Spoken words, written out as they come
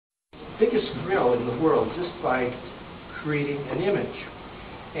biggest thrill in the world just by creating an image.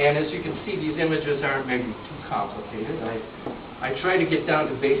 And as you can see, these images aren't maybe too complicated. I try to get down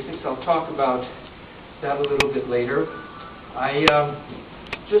to basics. I'll talk about that a little bit later. I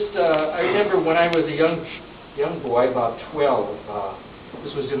remember when I was a young boy, about 12.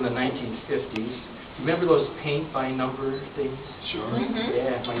 This was in the 1950s. Remember those paint by number things? Sure. Mm-hmm.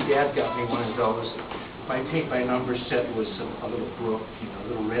 Yeah, my dad got me one of those. My paint by number set was a little brook, a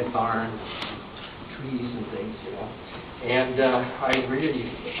little red barn, trees and things, And I really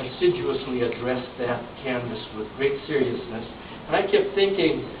assiduously addressed that canvas with great seriousness. And I kept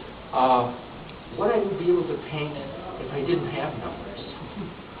thinking, what I would be able to paint if I didn't have numbers.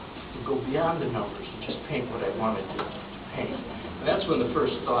 To go beyond the numbers and just paint what I wanted to paint. And that's when the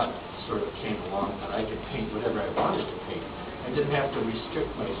first thought sort of came along, that I could paint whatever I wanted to paint. I didn't have to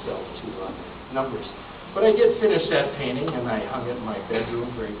restrict myself to numbers. But I did finish that painting, and I hung it in my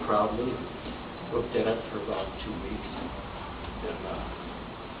bedroom very proudly. Looked at it for about 2 weeks, then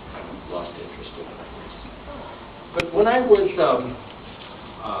kind of lost interest in it, I guess. But when I was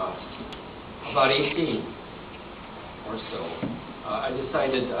about 18 or so, I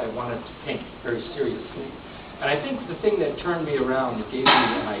decided I wanted to paint very seriously. And I think the thing that turned me around, that gave me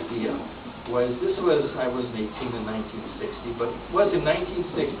an idea, was I wasn't 18 in 1960, but it was in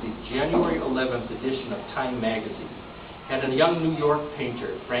 1960, January 11th edition of Time magazine, had a young New York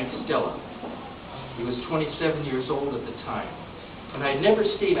painter, Frank Stella. He was 27 years old at the time. And I'd never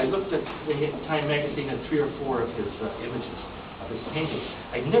seen, I looked at the Time magazine at 3 or 4 of his images, of his paintings.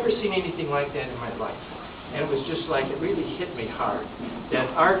 I'd never seen anything like that in my life. And it was just like, it really hit me hard, that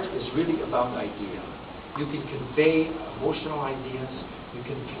art is really about idea. You can convey emotional ideas, you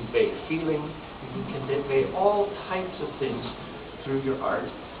can convey feeling, you can convey all types of things through your art.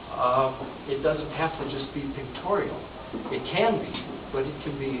 It doesn't have to just be pictorial. It can be, but it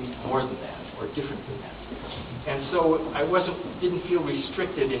can be more than that, or different than that. And so I didn't feel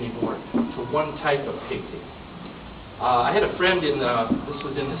restricted anymore to one type of painting. I had a friend this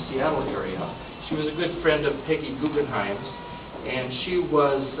was in the Seattle area. She was a good friend of Peggy Guggenheim's, and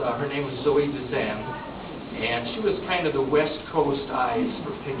her name was Zoe Bazan. And she was kind of the West Coast eyes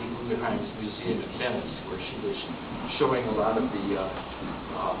for Peggy Guggenheim's museum in Venice, where she was showing a lot of the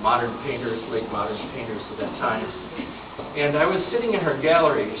modern painters, late modern painters of that time. And I was sitting in her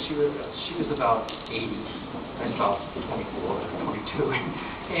gallery. She was about 80. I was about 24 or 22.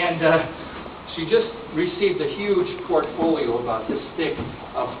 And she just received a huge portfolio about this thick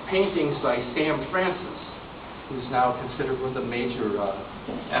of paintings by Sam Francis, who's now considered one of the major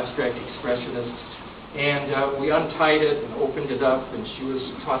abstract expressionists. And we untied it and opened it up, and she was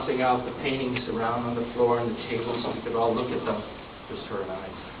tossing out the paintings around on the floor and the table so we could all look at them, just her and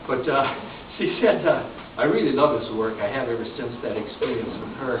I. But she said, I really love his work. I have ever since that experience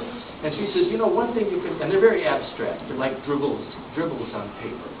with her. And she says, one thing you can, and they're very abstract. They're like dribbles on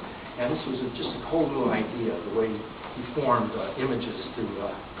paper. And this was just a whole new idea, the way he formed images through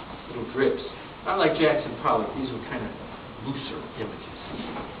little drips. Not like Jackson Pollock. These were kind of looser images.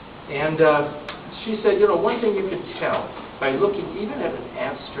 And she said, one thing you can tell by looking even at an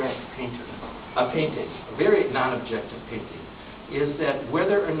abstract painting, a very non-objective painting, is that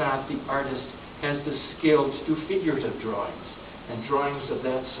whether or not the artist has the skill to do figurative drawings and drawings of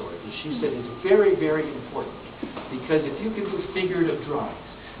that sort. And she said it's very, very important, because if you can do figurative drawings,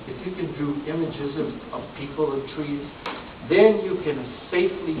 if you can do images of people and trees, then you can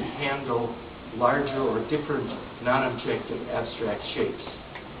safely handle larger or different non-objective abstract shapes.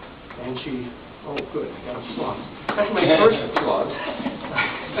 And oh good, I got applause. That's my first applause.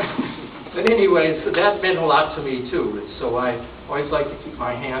 But anyway, so that meant a lot to me too. And so I always like to keep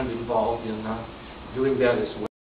my hand involved in doing that as well.